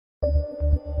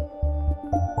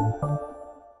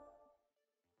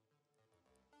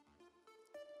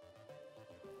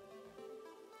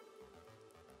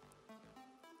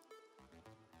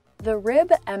The RIB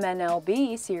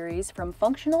MNLB series from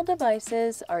Functional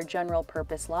Devices are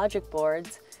general-purpose logic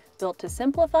boards built to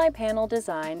simplify panel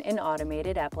design in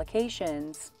automated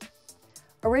applications.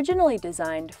 Originally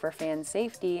designed for fan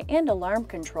safety and alarm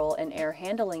control in air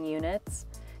handling units,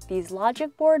 these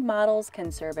logic board models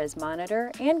can serve as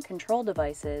monitor and control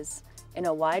devices in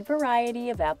a wide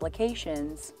variety of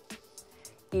applications.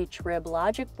 Each RIB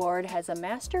logic board has a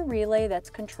master relay that's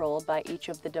controlled by each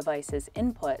of the device's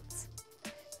inputs.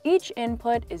 Each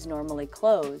input is normally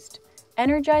closed,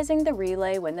 energizing the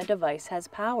relay when the device has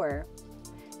power.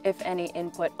 If any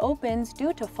input opens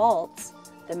due to faults,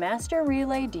 the master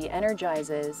relay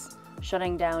de-energizes,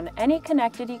 shutting down any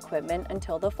connected equipment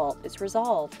until the fault is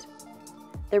resolved.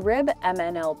 The RIB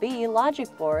MNLB logic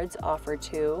boards offer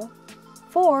 2,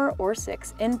 4, or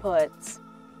 6 inputs.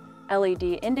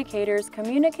 LED indicators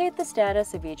communicate the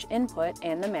status of each input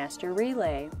and the master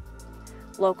relay.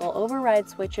 Local override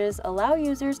switches allow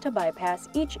users to bypass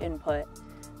each input,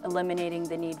 eliminating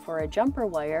the need for a jumper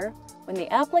wire when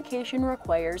the application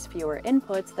requires fewer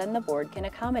inputs than the board can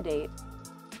accommodate.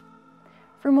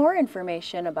 For more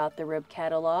information about the RIB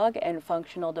catalog and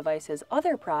Functional Devices'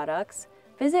 other products,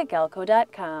 visit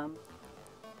galco.com.